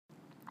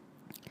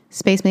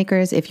Space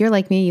makers, if you're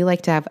like me, you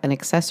like to have an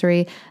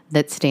accessory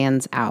that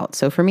stands out.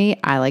 So for me,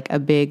 I like a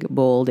big,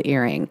 bold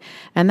earring.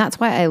 And that's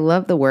why I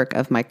love the work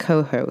of my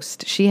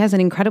co-host. She has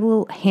an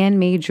incredible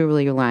handmade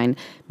jewelry line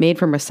made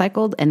from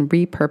recycled and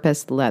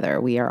repurposed leather.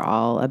 We are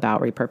all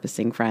about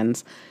repurposing,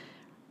 friends.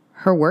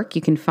 Her work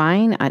you can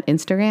find on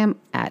Instagram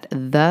at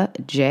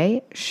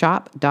thejshop.thej.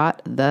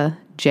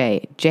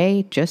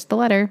 J, just the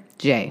letter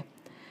J.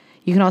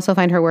 You can also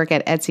find her work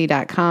at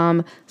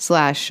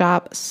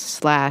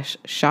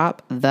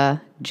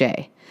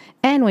etsy.com/shop/shopthej.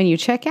 And when you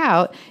check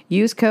out,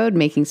 use code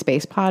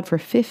MAKINGSPACEPOD for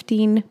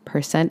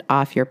 15%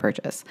 off your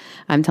purchase.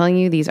 I'm telling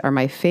you, these are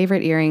my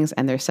favorite earrings,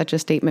 and they're such a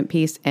statement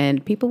piece,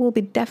 and people will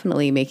be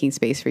definitely making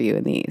space for you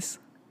in these.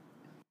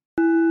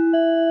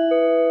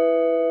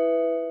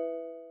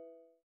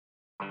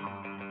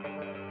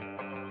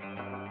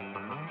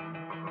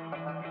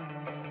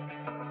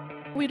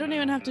 We don't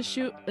even have to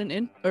shoot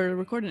or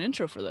record an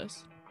intro for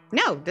this.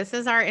 No, this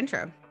is our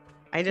intro.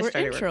 I just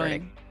started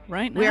recording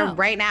right now.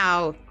 Right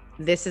now.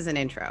 This is an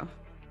intro.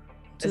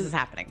 This is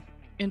happening.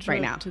 Intro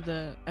right now to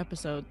the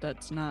episode.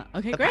 That's not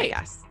okay. The Great.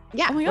 Podcast.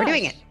 Yeah, oh we're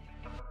doing it.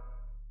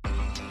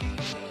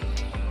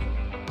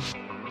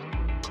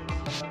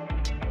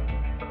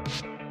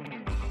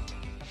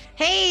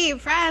 Hey,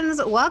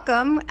 friends,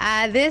 welcome.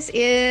 This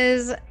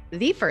is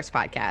the first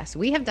podcast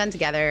we have done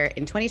together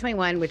in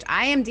 2021, which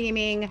I am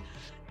deeming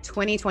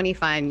 2020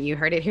 fun. You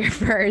heard it here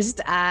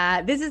first.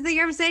 This is the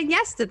year of saying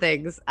yes to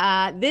things.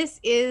 This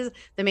is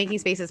the Making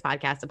Spaces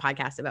podcast, a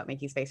podcast about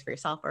making space for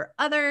yourself or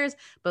others,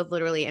 both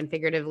literally and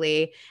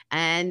figuratively.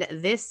 And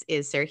this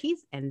is Sarah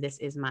Heath, and this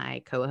is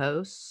my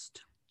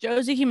co-host,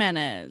 Josie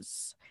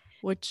Jimenez,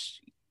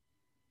 which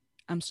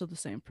I'm still the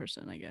same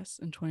person, I guess,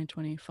 in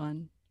 2020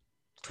 fun.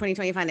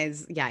 2020 fun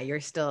is, yeah,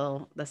 you're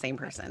still the same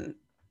person.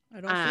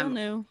 I don't feel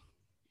new.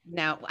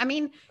 No, I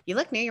mean, you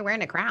look new. You're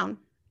wearing a crown.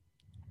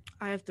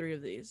 I have 3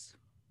 of these.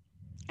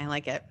 I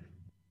like it.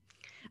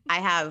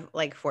 I have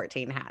like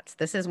 14 hats.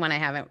 This is one I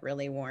haven't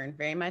really worn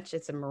very much.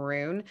 It's a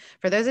maroon.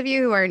 For those of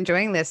you who are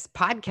enjoying this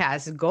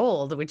podcast,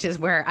 gold, which is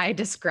where I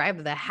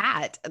describe the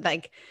hat.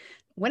 Like,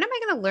 when am I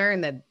going to learn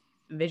that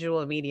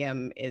visual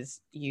medium is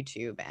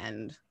YouTube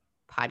and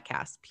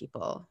podcast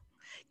people?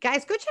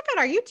 Guys, go check out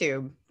our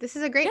YouTube. This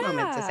is a great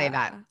moment to say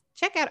that.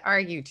 Check out our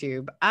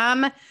YouTube.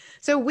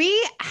 So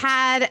we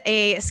had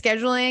a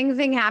scheduling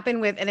thing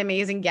happen with an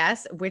amazing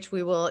guest, which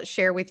we will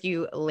share with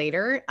you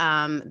later.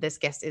 This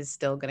guest is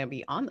still going to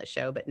be on the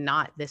show, but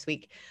not this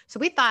week. So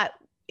we thought,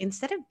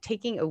 instead of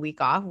taking a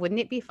week off, wouldn't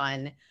it be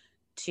fun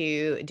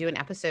to do an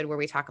episode where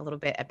we talk a little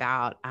bit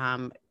about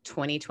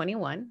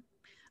 2021?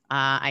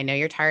 I know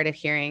you're tired of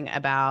hearing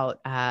about,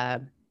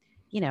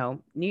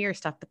 New Year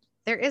stuff, but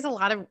there is a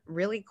lot of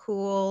really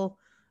cool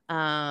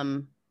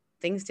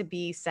things to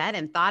be said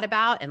and thought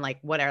about, and like,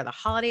 what are the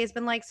holidays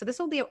been like? So this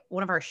will be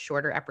one of our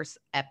shorter episodes.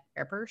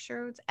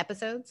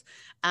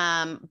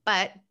 But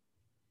I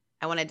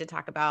wanted to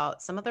talk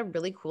about some of the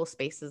really cool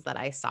spaces that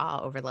I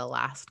saw over the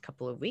last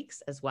couple of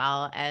weeks, as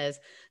well as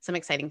some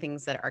exciting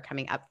things that are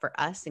coming up for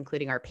us,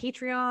 including our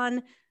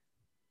Patreon.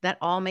 That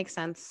all makes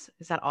sense?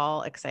 Is that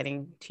all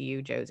exciting to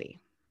you, Josie?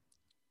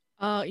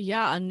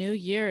 Yeah, a new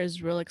year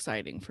is real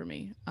exciting for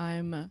me.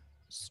 I'm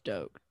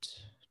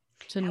stoked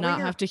to not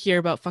have to hear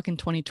about fucking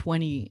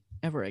 2020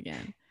 ever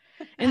again.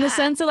 In the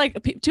sense that, like,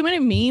 too many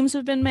memes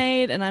have been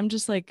made, and I'm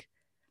just like,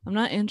 I'm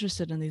not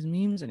interested in these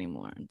memes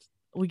anymore.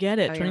 We get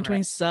it.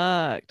 2020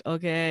 sucked.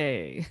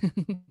 Okay.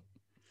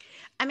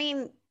 I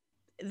mean,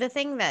 the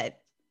thing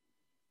that,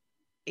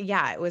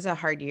 yeah, it was a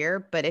hard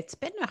year, but it's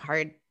been a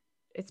hard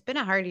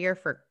year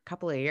for a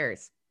couple of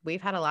years.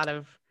 We've had a lot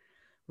of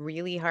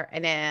really hard,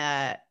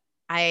 and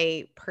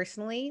I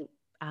personally,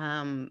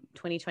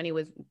 2020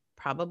 was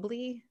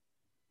probably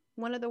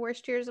one of the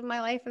worst years of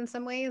my life in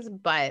some ways,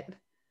 but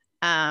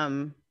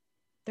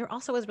there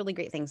also was really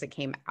great things that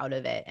came out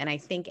of it. And I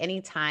think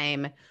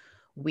anytime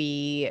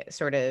we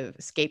sort of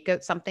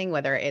scapegoat something,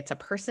 whether it's a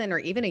person or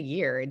even a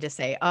year, and just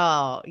say,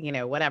 oh,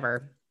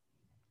 whatever,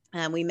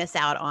 we miss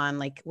out on,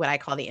 like, what I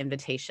call the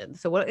invitation.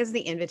 So what is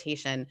the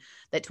invitation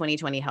that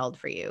 2020 held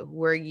for you?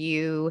 Were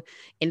you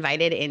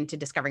invited into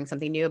discovering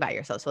something new about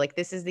yourself? So, like,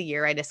 this is the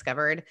year I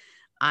discovered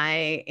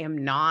I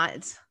am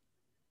not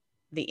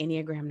the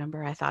Enneagram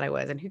number I thought I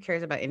was. And who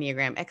cares about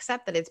Enneagram,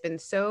 except that it's been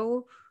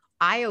so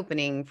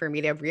eye-opening for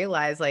me to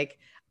realize, like,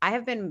 I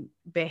have been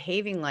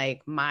behaving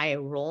like my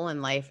role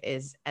in life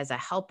is as a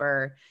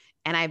helper.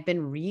 And I've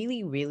been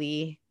really,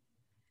 really,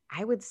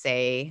 I would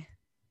say,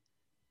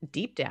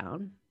 deep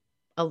down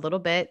a little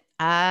bit,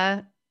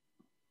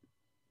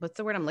 what's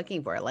the word I'm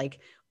looking for? Like,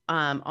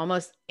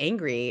 almost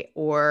angry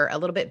or a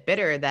little bit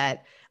bitter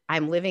that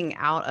I'm living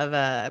out of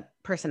a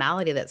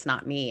personality that's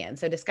not me. And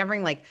so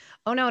discovering, like,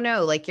 oh,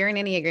 no, like, you're an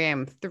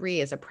Enneagram 3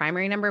 is a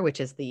primary number,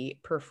 which is the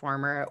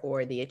performer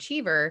or the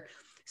achiever.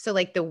 So,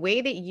 like, the way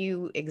that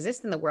you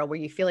exist in the world, where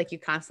you feel like you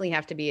constantly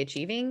have to be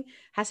achieving,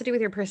 has to do with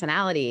your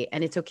personality.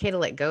 And it's okay to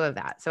let go of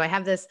that. So I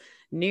have this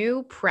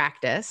new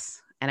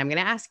practice, and I'm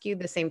going to ask you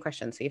the same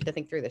question. So you have to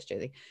think through this,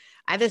 Josie.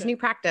 I have this new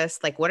practice.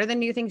 Like, what are the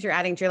new things you're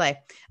adding to your life?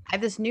 I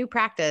have this new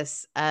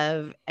practice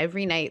of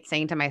every night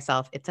saying to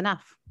myself, it's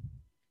enough.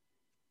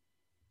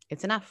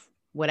 It's enough.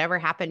 Whatever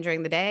happened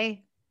during the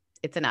day,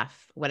 it's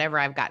enough. Whatever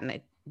I've gotten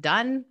it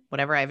done,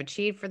 whatever I've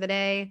achieved for the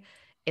day,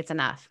 it's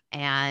enough.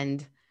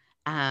 And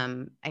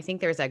I think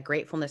there's a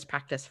gratefulness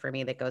practice for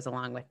me that goes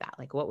along with that.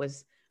 Like, what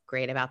was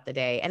great about the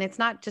day? And it's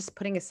not just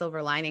putting a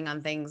silver lining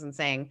on things and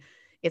saying,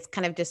 it's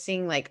kind of just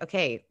seeing like,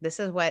 okay, this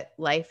is what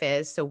life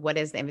is. So what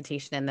is the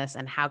invitation in this?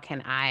 And how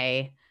can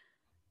I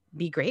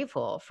be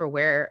grateful for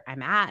where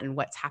I'm at and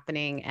what's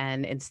happening?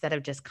 And instead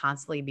of just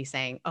constantly be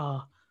saying,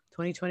 oh,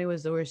 2020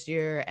 was the worst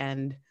year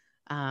and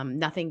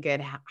nothing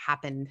good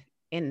happened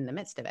in the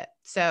midst of it.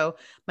 So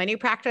my new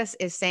practice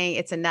is saying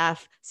it's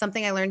enough.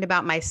 Something I learned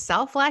about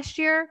myself last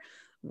year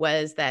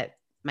was that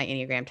my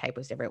Enneagram type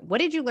was different. What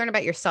did you learn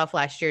about yourself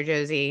last year,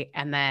 Josie?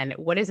 And then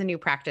what is a new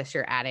practice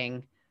you're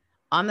adding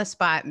on the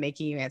spot,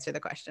 making you answer the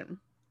question?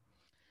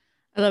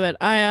 I love it.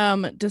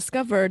 I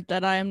discovered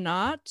that I am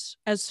not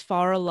as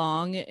far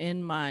along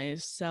in my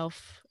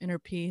inner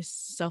peace,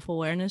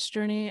 self-awareness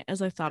journey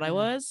as I thought I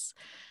was,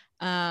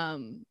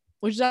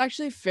 which is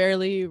actually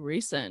fairly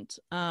recent.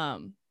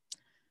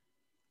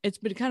 It's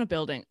been kind of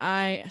building.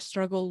 I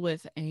struggle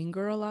with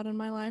anger a lot in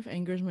my life.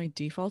 Anger is my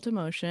default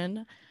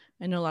emotion.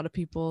 I know a lot of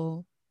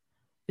people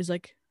is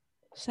like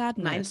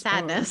sadness. Mine's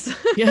sadness.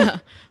 Yeah.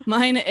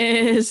 Mine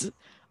is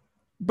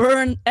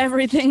burn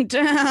everything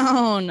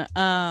down.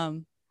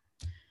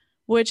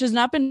 Which has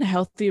not been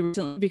healthy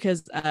recently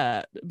because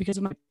of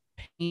my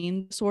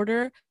pain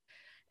disorder.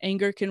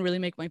 Anger can really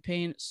make my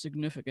pain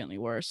significantly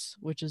worse,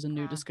 which is a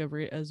new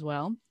discovery as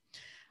well.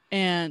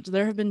 And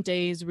there have been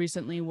days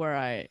recently where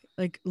I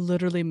like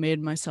literally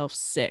made myself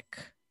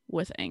sick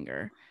with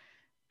anger.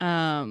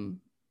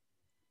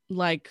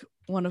 Like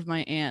one of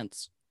my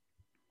aunts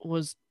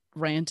was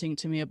ranting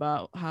to me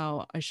about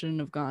how I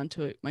shouldn't have gone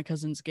to my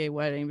cousin's gay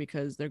wedding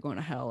because they're going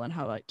to hell, and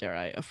how dare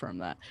I affirm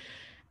that.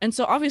 And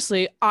so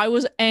obviously I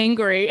was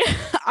angry.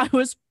 I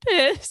was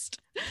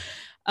pissed.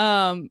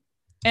 And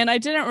I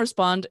didn't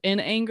respond in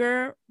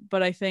anger,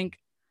 but I think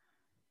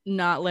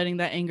not letting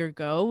that anger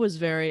go was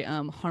very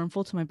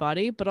harmful to my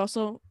body, but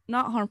also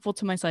not harmful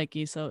to my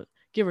psyche. So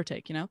give or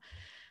take,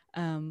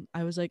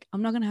 I was like,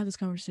 I'm not going to have this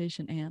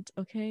conversation, Aunt.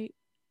 Okay.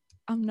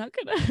 I'm not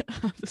going to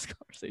have this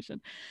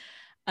conversation.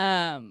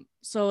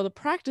 So the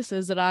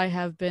practices that I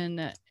have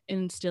been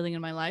instilling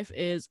in my life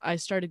is I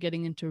started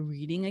getting into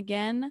reading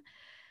again.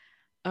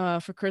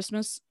 For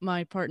Christmas,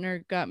 my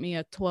partner got me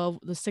the $6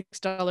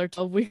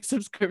 12-week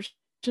subscription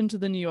to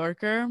the New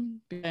Yorker.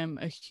 I'm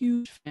a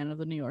huge fan of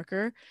the New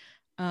Yorker.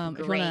 If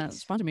you want to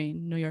sponsor me,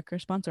 New Yorker,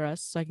 sponsor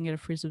us so I can get a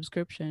free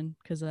subscription,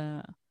 because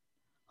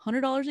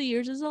 $100 a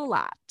year is a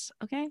lot.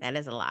 Okay, that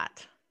is a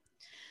lot.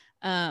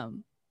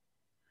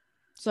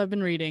 So I've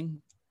been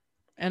reading,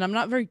 and I'm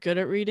not very good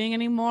at reading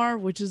anymore,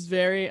 which is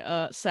very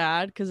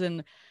sad, because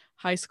in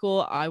high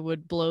school I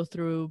would blow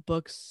through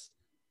books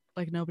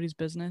like nobody's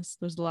business.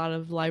 There's a lot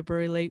of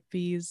library late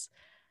fees,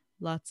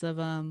 lots of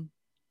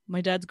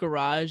my dad's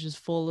garage is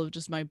full of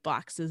just my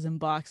boxes and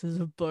boxes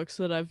of books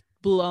that I've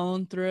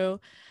blown through.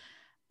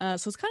 So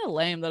it's kind of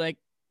lame that I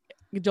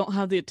don't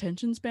have the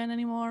attention span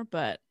anymore,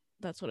 but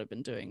that's what I've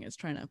been doing, is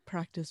trying to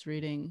practice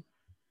reading.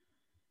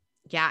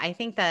 Yeah, I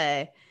think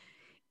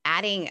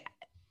adding,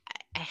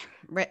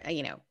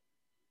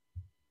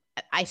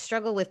 I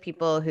struggle with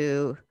people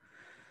who,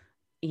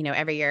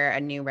 every year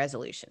a new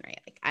resolution, right?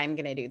 Like, I'm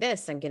going to do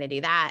this, I'm going to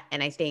do that.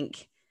 And I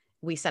think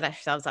we set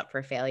ourselves up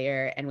for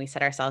failure, and we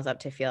set ourselves up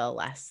to feel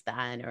less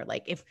than,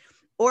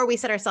 or we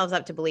set ourselves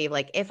up to believe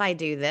like, if I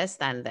do this,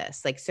 then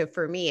this. Like, so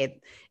for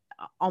me,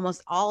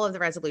 almost all of the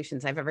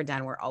resolutions I've ever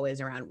done were always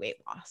around weight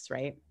loss,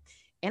 right?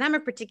 And I'm a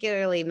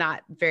particularly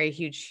not very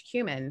huge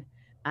human.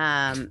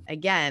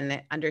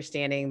 Again,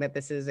 understanding that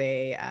this is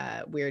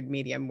a weird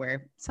medium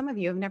where some of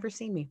you have never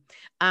seen me.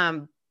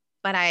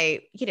 But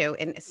I,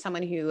 and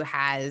someone who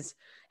has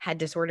had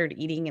disordered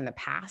eating in the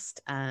past,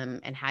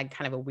 and had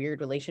kind of a weird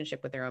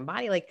relationship with their own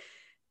body, like,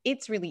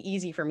 it's really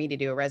easy for me to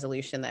do a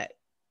resolution that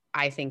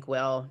I think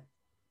will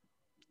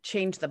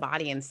change the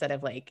body, instead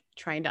of like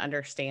trying to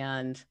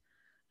understand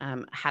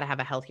how to have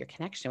a healthier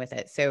connection with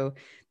it. So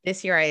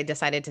this year I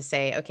decided to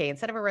say, okay,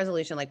 instead of a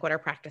resolution, like, what are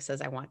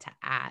practices I want to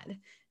add?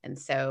 And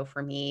so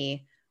for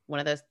me, one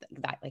of those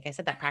that, like I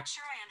said, that practice.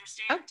 Sure, I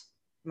understand. Oh,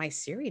 my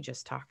Siri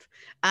just talked.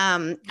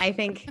 I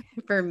think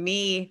for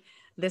me,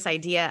 this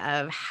idea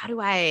of how do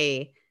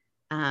I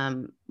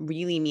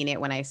really mean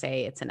it when I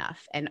say it's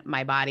enough, and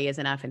my body is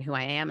enough, and who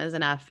I am is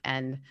enough,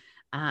 and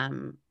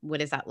what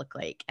does that look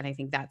like? And I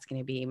think that's going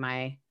to be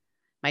my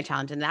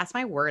challenge. And that's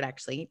my word.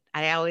 Actually,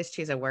 I always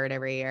choose a word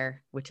every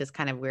year, which is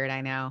kind of weird.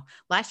 I know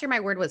last year my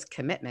word was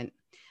commitment,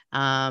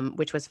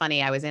 which was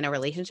funny. I was in a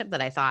relationship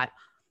that I thought,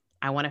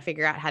 I want to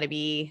figure out how to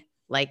be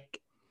like,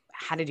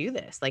 how to do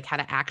this, like how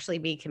to actually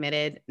be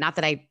committed. Not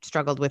that I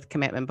struggled with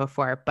commitment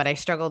before, but I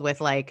struggled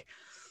with like,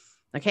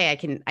 okay, I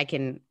can, like,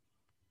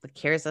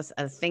 here's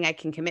a thing I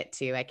can commit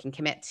to. I can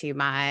commit to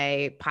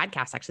my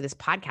podcast. Actually, this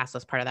podcast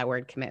was part of that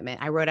word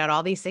commitment. I wrote out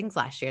all these things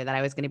last year that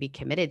I was going to be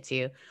committed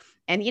to.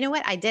 And you know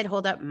what? I did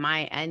hold up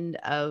my end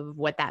of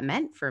what that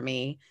meant for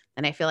me.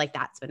 And I feel like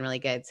that's been really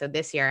good. So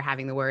this year,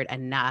 having the word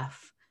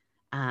enough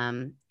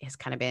has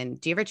kind of been,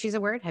 do you ever choose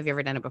a word? Have you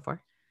ever done it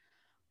before?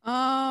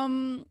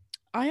 I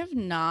have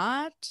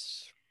not.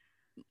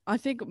 I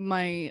think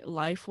my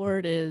life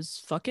word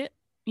is fuck it,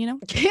 you know?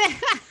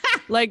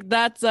 Like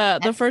that's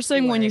the first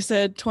thing when you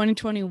said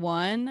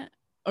 2021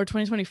 or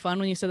 2020 fun,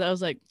 when you said that, I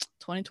was like,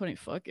 2020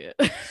 fuck it.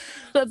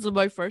 That's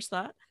my first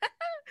thought.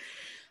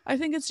 I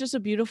think it's just a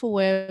beautiful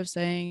way of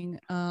saying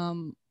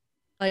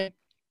like,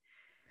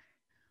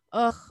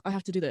 ugh, I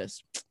have to do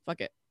this.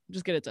 Fuck it.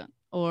 Just get it done.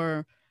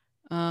 Or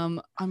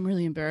I'm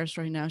really embarrassed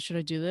right now. Should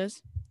I do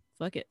this?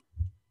 Fuck it.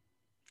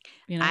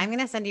 You know? I'm going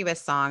to send you a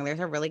song. There's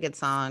a really good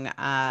song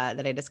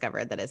that I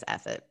discovered that is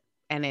F it.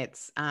 And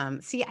it's,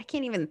 see, I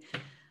can't even,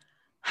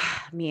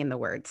 me and the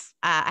words.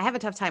 I have a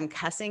tough time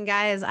cussing,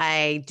 guys.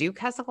 I do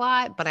cuss a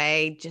lot, but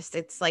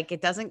it's like,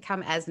 it doesn't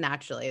come as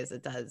naturally as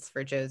it does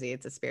for Josie.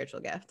 It's a spiritual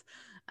gift.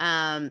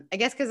 I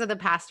guess because of the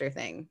pastor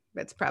thing.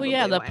 That's probably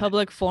well, yeah, the why.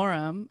 public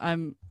forum.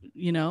 I'm,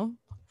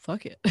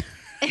 fuck it.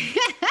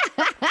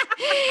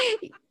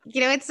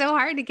 It's so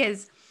hard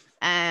because,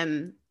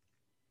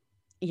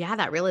 yeah,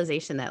 that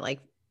realization that like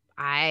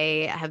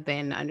I have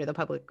been in the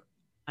public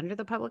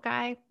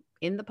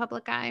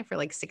eye for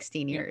like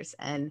 16 years.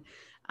 And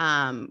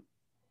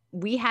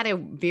we had a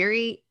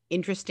very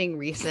interesting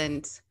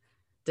recent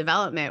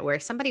development where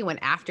somebody went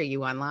after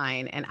you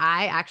online, and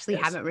I actually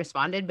haven't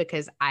responded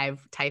because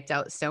I've typed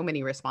out so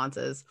many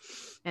responses.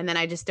 And then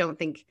I just don't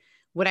think,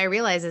 what I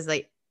realize is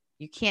like,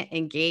 you can't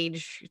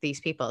engage these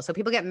people. So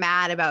people get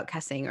mad about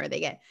cussing,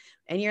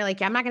 and you're like,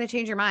 yeah, I'm not going to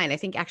change your mind. I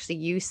think actually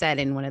you said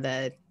in one of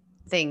the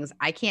things,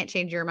 I can't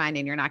change your mind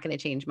and you're not going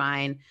to change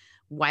mine.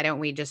 Why don't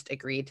we just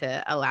agree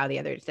to allow the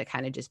others to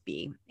kind of just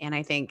be? And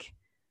I think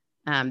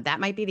that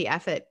might be the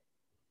effort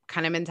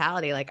kind of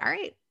mentality. Like, all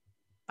right,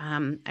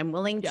 I'm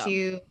willing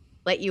to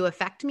let you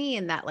affect me,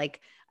 and that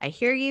like, I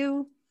hear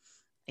you,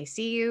 I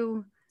see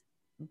you,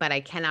 but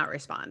I cannot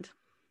respond.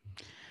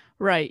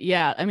 Right.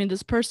 Yeah. I mean,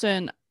 this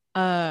person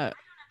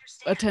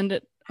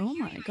attended. Oh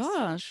my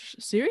gosh.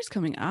 Siri's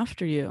coming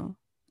after you.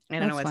 I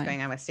don't know what's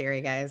going on with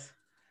Siri, guys.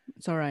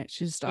 It's all right.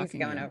 She's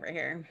stalking She's going over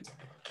here.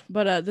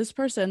 But this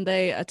person,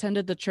 they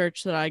attended the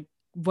church that I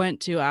went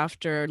to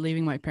after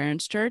leaving my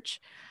parents'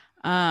 church.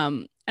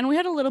 And we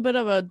had a little bit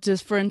of a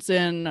difference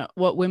in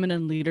what women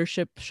in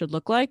leadership should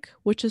look like,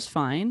 which is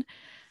fine.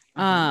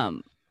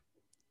 And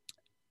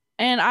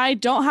I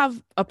don't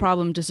have a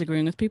problem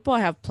disagreeing with people.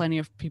 I have plenty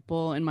of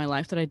people in my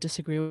life that I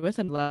disagree with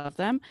and love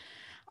them.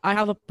 I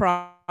have a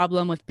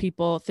problem with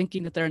people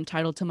thinking that they're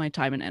entitled to my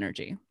time and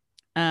energy,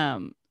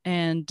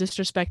 and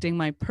disrespecting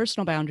my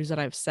personal boundaries that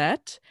I've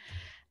set.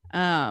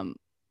 And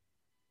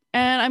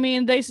I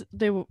mean, they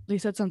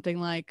said something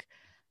like,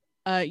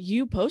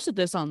 you posted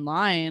this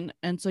online,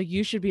 and so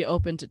you should be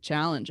open to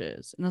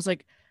challenges. And I was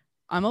like,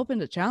 I'm open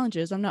to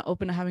challenges. I'm not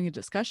open to having a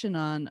discussion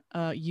on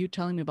you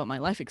telling me about my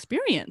life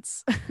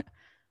experience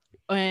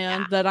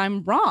and that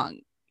I'm wrong.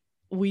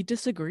 We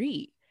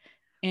disagree.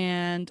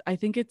 And I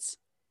think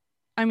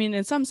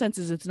in some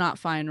senses it's not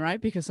fine, right?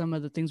 Because some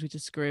of the things we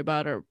disagree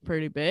about are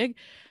pretty big,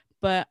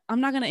 but I'm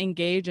not going to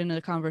engage in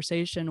a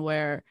conversation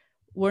where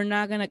we're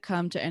not going to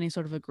come to any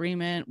sort of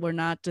agreement. We're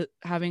not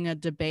having a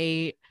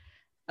debate,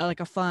 like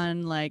a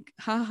fun, like,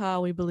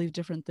 haha, we believe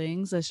different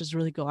things. Let's just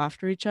really go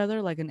after each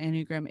other like an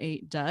Enneagram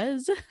 8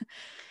 does.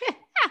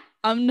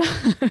 I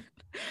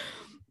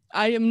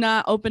am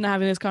not open to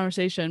having this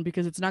conversation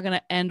because it's not going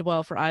to end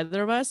well for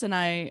either of us. And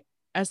I,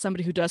 as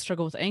somebody who does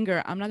struggle with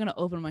anger, I'm not going to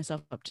open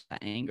myself up to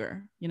that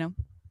anger,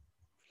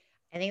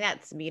 I think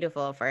that's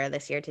beautiful for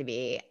this year to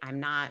be,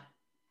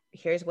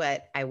 here's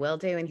what I will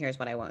do and here's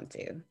what I won't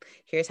do.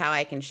 Here's how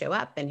I can show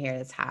up and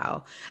here's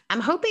how.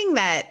 I'm hoping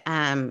that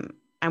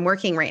I'm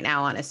working right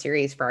now on a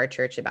series for our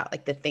church about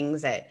like the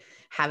things that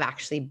have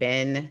actually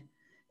been,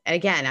 and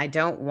again, I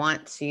don't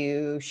want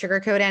to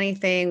sugarcoat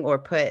anything or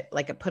put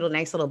a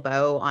nice little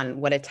bow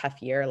on what a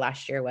tough year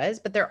last year was,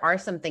 but there are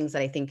some things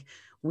that I think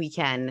we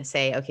can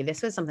say, okay,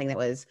 this was something that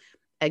was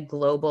a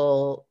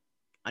global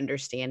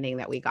understanding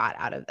that we got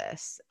out of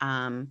this.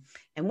 And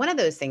one of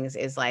those things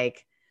is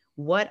like,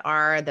 what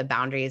are the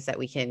boundaries that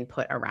we can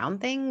put around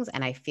things?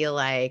 And I feel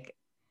like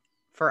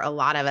for a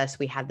lot of us,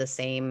 we had the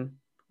same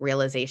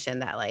realization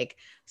that like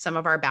some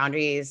of our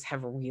boundaries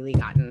have really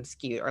gotten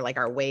skewed, or like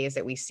our ways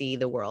that we see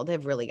the world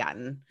have really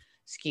gotten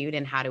skewed.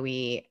 And how do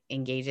we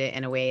engage it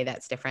in a way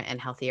that's different and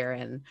healthier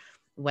and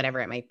whatever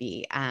it might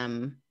be?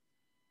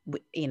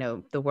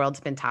 The world's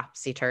been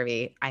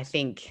topsy-turvy. I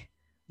think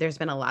there's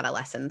been a lot of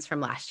lessons from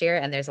last year,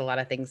 and there's a lot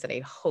of things that I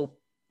hope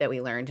that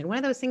we learned. And one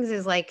of those things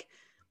is like,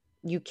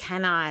 you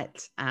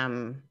cannot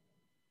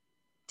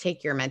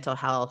take your mental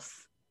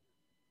health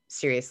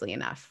seriously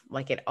enough.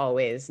 Like it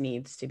always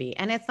needs to be.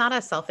 And it's not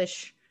a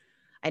selfish,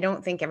 I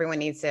don't think everyone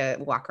needs to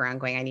walk around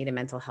going, I need a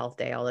mental health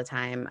day all the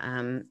time.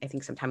 I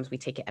think sometimes we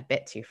take it a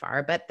bit too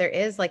far, but there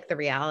is like the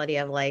reality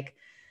of like,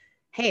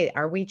 hey,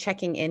 are we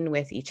checking in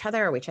with each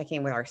other? Are we checking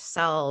in with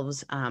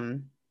ourselves?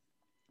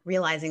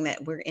 Realizing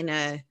that we're in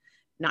a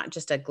not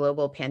just a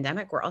global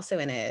pandemic, we're also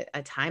in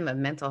a time of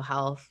mental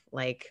health.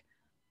 Like,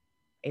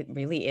 it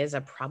really is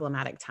a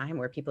problematic time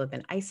where people have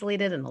been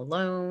isolated and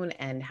alone.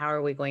 And how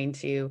are we going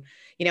to,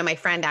 my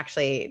friend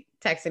actually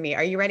texted me,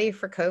 are you ready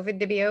for COVID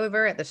to be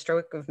over at the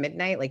stroke of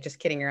midnight? Like, just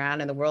kidding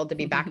around, and the world to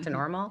be back to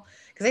normal.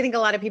 Because I think a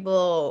lot of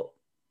people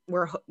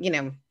were,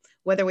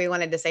 whether we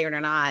wanted to say it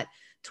or not,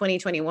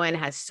 2021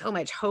 has so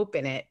much hope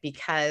in it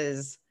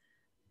because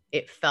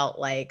it felt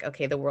like,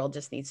 okay, the world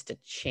just needs to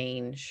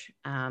change.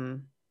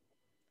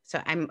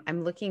 So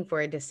I'm looking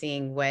forward to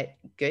seeing what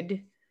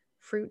good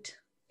fruit,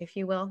 if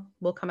you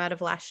will come out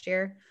of last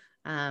year.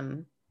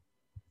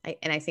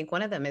 I think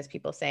one of them is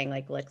people saying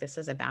like, look, this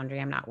is a boundary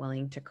I'm not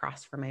willing to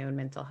cross for my own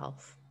mental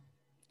health.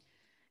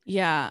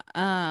 Yeah.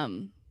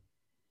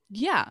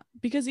 Yeah.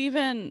 Because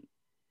even,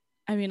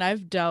 I mean,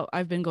 I've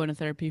been going to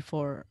therapy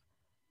for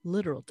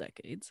literal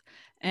decades,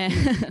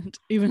 and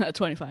even at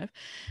 25.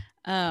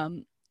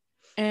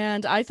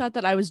 And I thought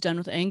that I was done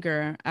with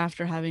anger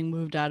after having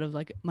moved out of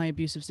like my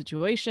abusive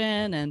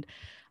situation. And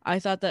I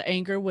thought that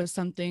anger was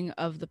something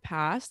of the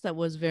past that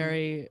was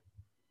very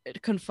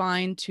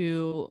confined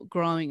to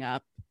growing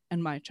up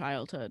and my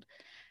childhood.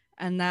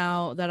 And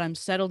now that I'm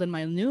settled in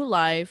my new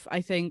life,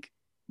 I think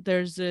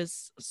there's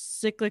this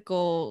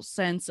cyclical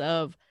sense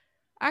of,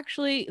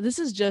 actually, this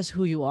is just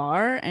who you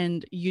are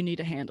and you need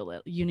to handle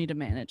it. You need to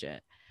manage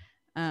it.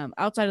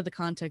 Outside of the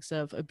context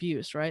of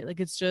abuse, right? Like,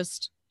 it's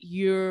just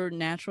your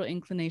natural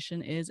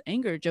inclination is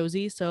anger,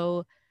 Josie.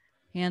 So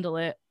handle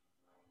it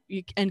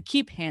and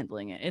keep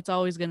handling it. It's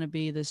always going to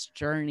be this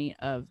journey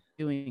of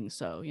doing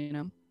so,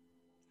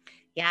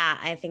 Yeah,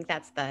 I think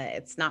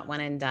it's not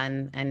one and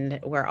done. And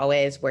we're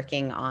always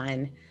working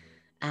on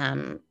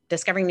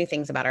discovering new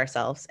things about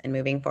ourselves and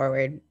moving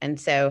forward. And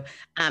so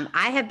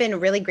I have been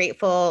really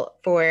grateful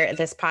for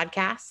this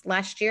podcast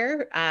last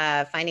year,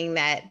 finding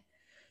that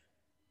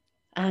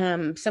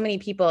so many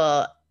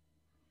people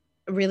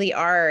really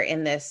are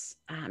in this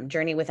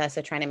journey with us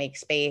of trying to make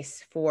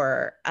space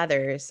for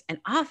others. And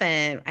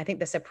often I think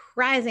the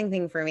surprising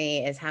thing for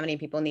me is how many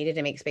people needed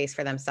to make space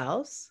for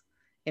themselves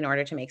in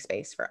order to make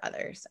space for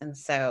others. And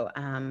so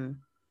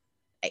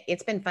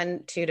it's been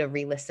fun too to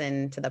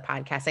re-listen to the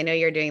podcast. I know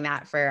you're doing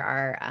that for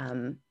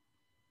our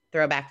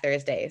Throwback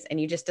Thursdays,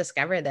 and you just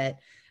discover that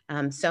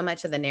so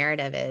much of the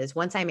narrative is,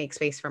 once I make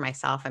space for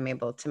myself, I'm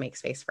able to make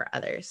space for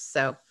others.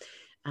 So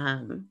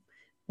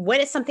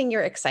what is something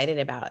you're excited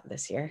about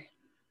this year?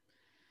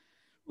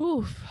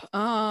 Oof.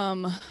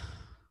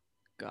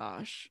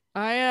 Gosh,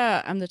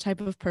 I'm the type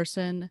of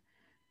person.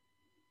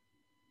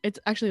 It's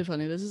actually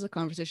funny. This is a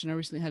conversation I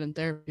recently had in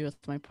therapy with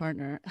my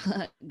partner.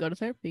 Go to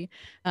therapy.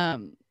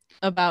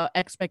 About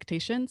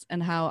expectations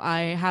and how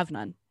I have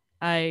none.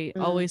 I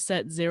always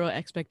set zero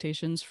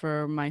expectations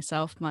for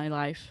myself, my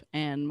life,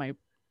 and my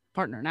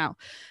partner now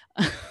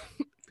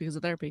because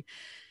of therapy.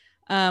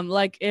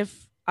 Like,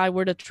 if I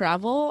were to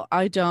travel,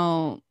 I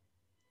don't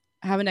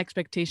have an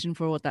expectation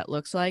for what that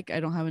looks like. I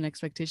don't have an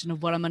expectation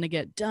of what I'm going to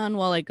get done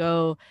while I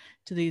go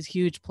to these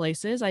huge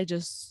places. I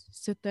just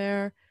sit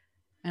there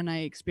and I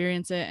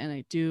experience it and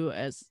I do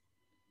as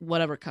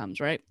whatever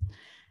comes, right?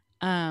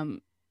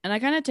 And I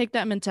kind of take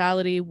that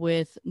mentality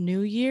with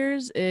New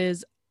Year's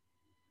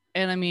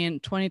and I mean,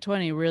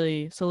 2020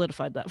 really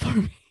solidified that for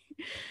me.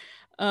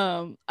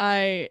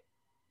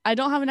 I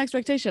don't have an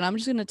expectation. I'm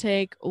just going to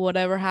take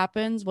whatever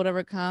happens,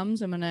 whatever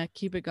comes. I'm going to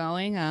keep it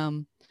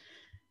going.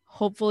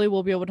 Hopefully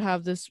we'll be able to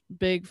have this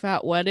big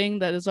fat wedding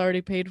that is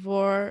already paid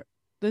for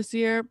this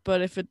year.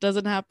 But if it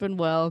doesn't happen,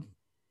 well,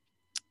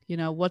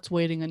 what's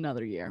waiting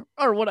another year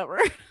or whatever.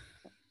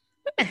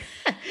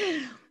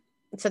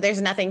 So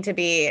there's nothing to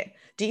be,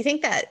 do you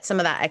think that some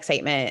of that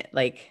excitement,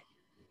 like,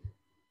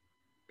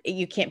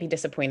 you can't be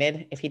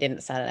disappointed if you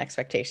didn't set an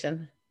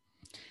expectation?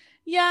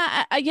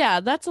 Yeah.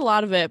 Yeah, that's a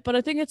lot of it. But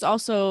I think it's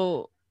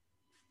also,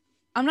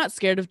 I'm not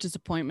scared of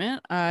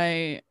disappointment.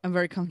 I am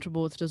very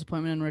comfortable with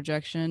disappointment and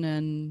rejection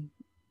and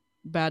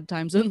bad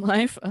times in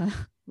life.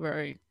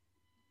 Very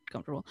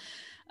comfortable.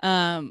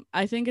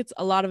 I think it's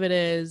a lot of it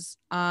is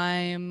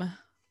I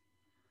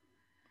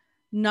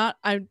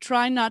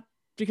try not,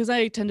 because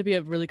I tend to be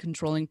a really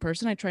controlling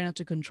person. I try not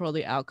to control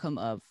the outcome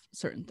of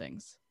certain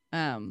things.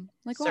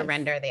 Like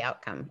surrender the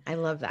outcome. I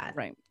love that.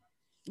 Right.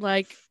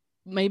 Like,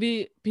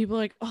 maybe people are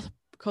like, oh,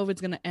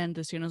 COVID's going to end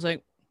this year. And I was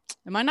like,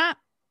 am I not?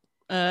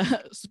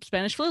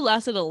 Spanish flu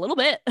lasted a little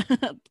bit,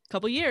 a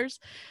couple years.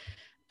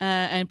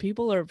 And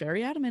people are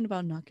very adamant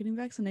about not getting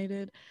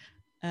vaccinated.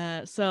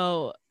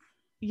 So,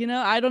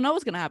 I don't know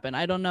what's going to happen.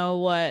 I don't know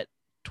what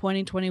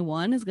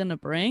 2021 is going to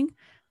bring,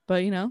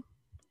 but,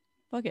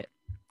 fuck it.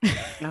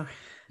 No.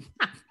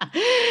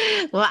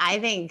 Well, I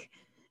think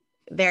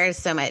there's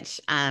so much.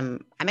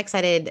 I'm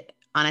excited.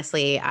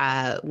 Honestly,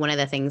 one of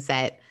the things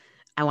that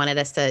I wanted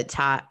us to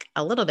talk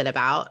a little bit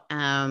about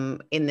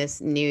in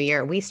this new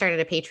year, we started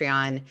a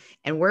Patreon,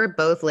 and we're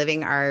both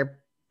living our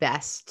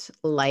best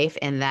life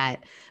in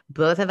that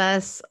both of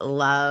us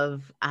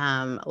love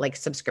like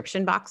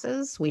subscription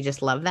boxes. We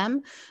just love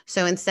them.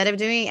 So instead of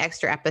doing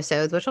extra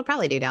episodes, which we'll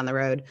probably do down the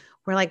road,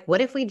 we're like,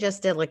 what if we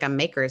just did like a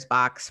maker's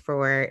box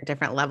for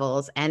different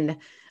levels? And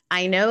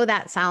I know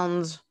that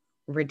sounds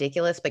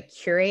ridiculous, but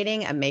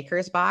curating a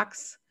maker's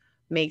box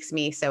makes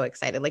me so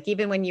excited. Like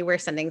even when you were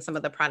sending some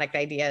of the product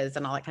ideas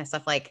and all that kind of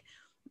stuff, like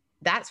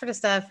that sort of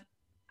stuff,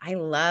 I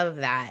love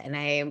that. And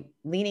I'm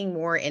leaning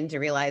more into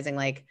realizing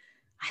like,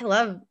 I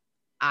love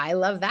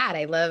that.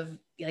 I love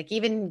like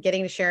even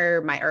getting to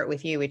share my art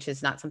with you, which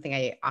is not something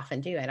I often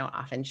do. I don't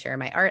often share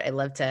my art. I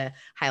love to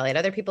highlight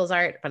other people's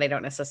art, but I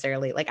don't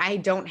necessarily like, I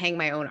don't hang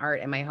my own art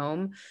in my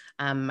home.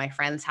 My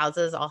friends'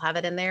 houses all have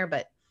it in there,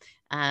 but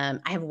I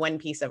have one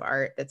piece of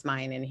art that's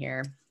mine in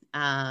here.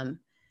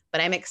 But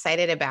I'm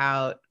excited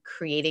about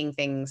creating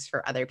things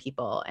for other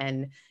people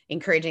and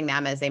encouraging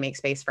them as they make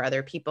space for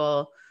other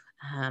people.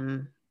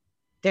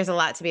 There's a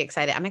lot to be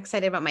excited. I'm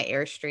excited about my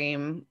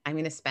Airstream. I'm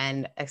going to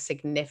spend a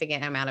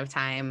significant amount of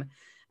time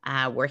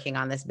working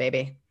on this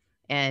baby.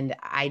 And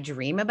I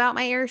dream about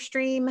my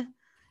Airstream.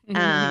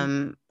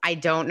 I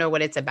don't know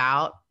what it's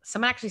about.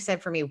 Someone actually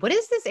said for me, what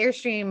is this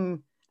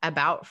Airstream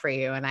about for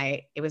you? And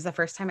it was the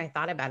first time I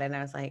thought about it. And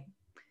I was like,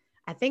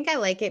 I think I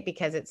like it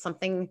because it's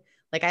something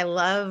like I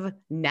love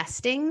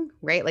nesting,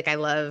 right? Like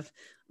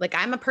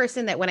I'm a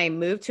person that when I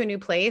move to a new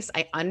place,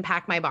 I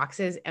unpack my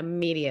boxes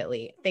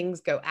immediately.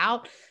 Things go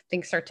out,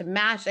 things start to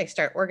match. I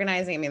start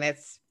organizing. I mean,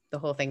 that's the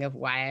whole thing of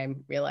why I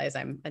realize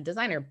I'm a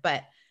designer,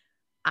 but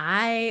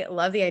I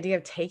love the idea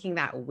of taking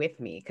that with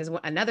me because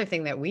another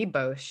thing that we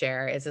both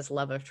share is this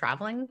love of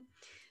traveling.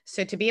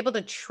 So to be able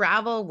to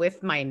travel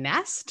with my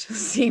nest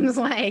seems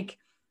like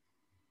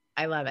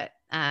I love it.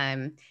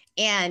 And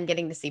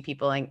getting to see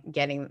people and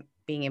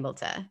being able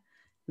to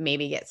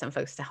maybe get some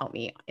folks to help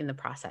me in the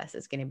process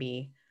is going to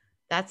be,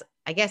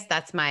 I guess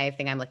that's my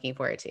thing I'm looking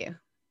forward to.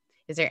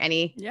 Is there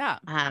any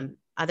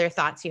other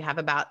thoughts you have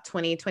about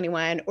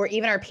 2021 or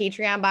even our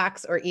Patreon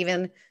box or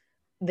even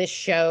this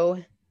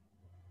show?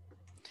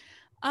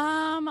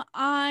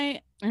 I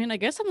mean, I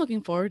guess I'm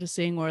looking forward to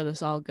seeing where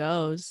this all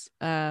goes,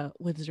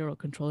 with zero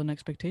control and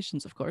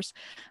expectations, of course.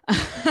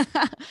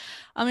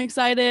 I'm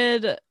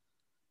excited.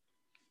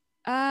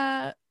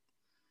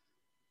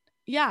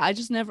 Yeah,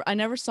 I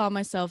never saw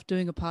myself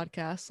doing a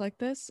podcast like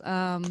this.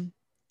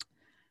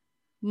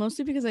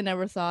 Mostly because I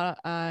never thought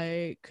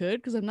I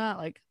could, because I'm not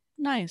like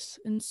nice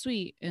and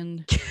sweet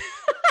and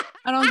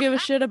I don't give a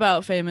shit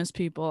about famous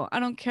people. I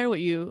don't care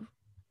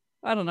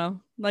I don't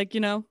know, like,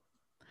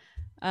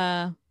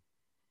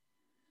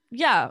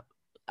 yeah,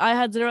 I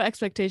had zero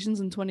expectations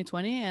in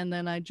 2020 and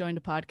then I joined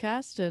a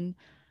podcast and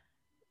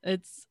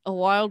it's a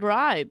wild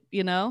ride,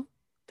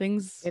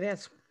 things. It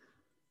is.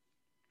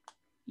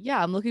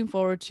 Yeah, I'm looking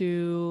forward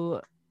to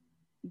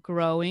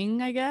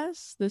growing, I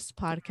guess, this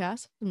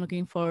podcast. I'm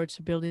looking forward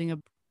to building a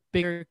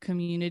bigger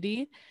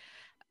community,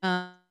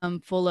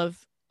 full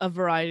of a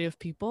variety of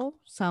people,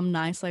 some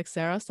nice like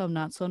Sarah, some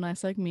not so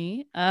nice like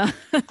me, and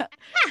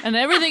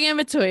everything in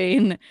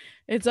between.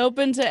 It's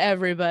open to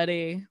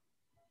everybody.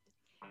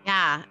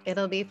 Yeah,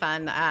 it'll be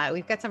fun.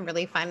 We've got some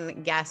really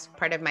fun guests.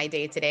 Part of my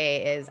day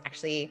today is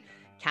actually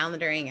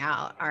calendaring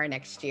out our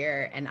next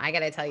year. And I got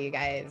to tell you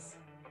guys,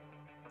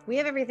 we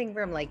have everything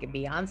from like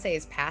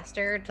Beyonce's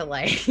pastor to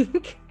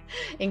like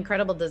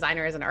incredible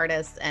designers and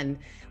artists. And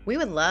we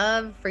would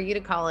love for you to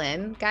call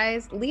in,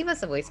 guys. Leave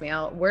us a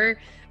voicemail. We're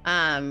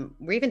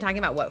even talking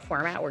about what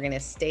format we're going to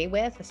stay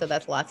with. So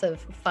that's lots of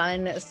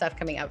fun stuff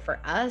coming up for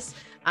us.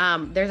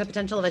 There's a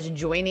potential of us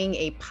joining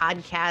a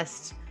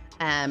podcast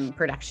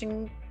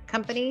production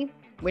company,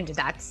 which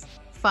that's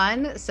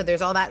fun. So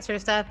there's all that sort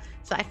of stuff.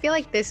 So I feel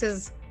like this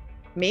is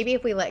maybe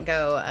if we let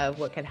go of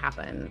what could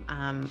happen.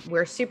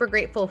 We're super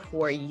grateful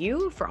for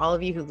you, for all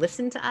of you who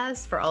listen to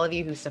us, for all of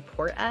you who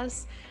support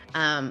us.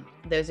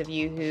 Those of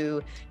you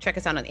who check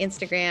us out on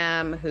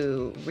Instagram,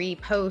 who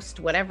repost,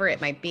 whatever it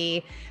might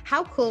be.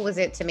 How cool was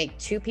it to make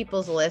two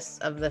people's lists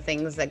of the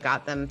things that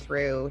got them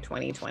through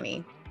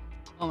 2020?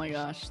 Oh my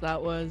gosh,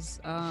 that was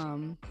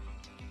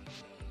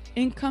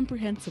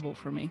incomprehensible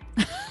for me.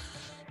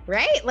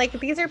 Right? Like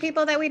these are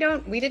people that we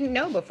didn't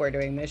know before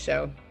doing this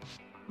show.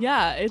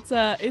 Yeah,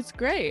 it's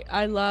great.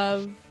 I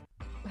love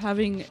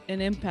having an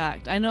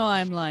impact. I know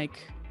I'm like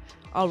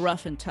all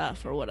rough and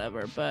tough or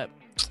whatever, but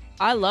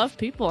I love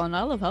people and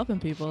I love helping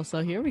people.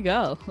 So here we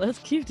go. Let's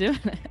keep doing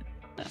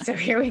it. So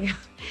here we go.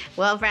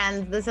 Well,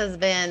 friends, this has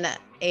been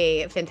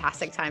a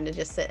fantastic time to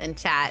just sit and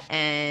chat.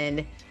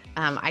 And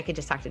I could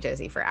just talk to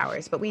Josie for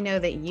hours, but we know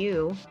that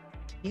you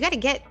got to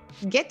get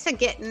to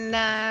getting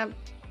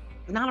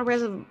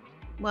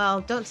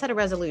don't set a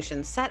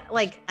resolution, set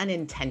like an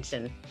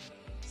intention,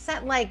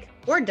 set like,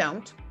 or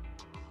don't.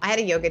 I had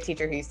a yoga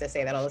teacher who used to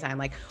say that all the time,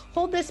 like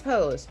hold this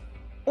pose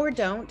or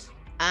don't.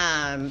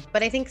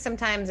 But I think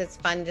sometimes it's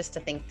fun just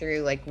to think through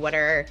like, what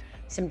are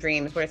some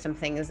dreams? What are some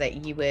things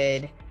that you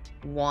would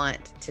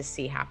want to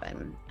see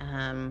happen?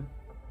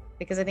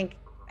 Because I think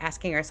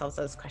asking ourselves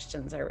those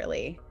questions are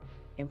really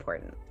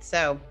important.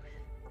 So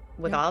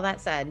with all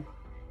that said,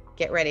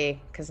 get ready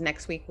because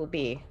next week will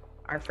be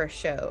our first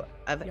show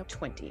of Yep.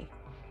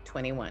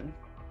 2021.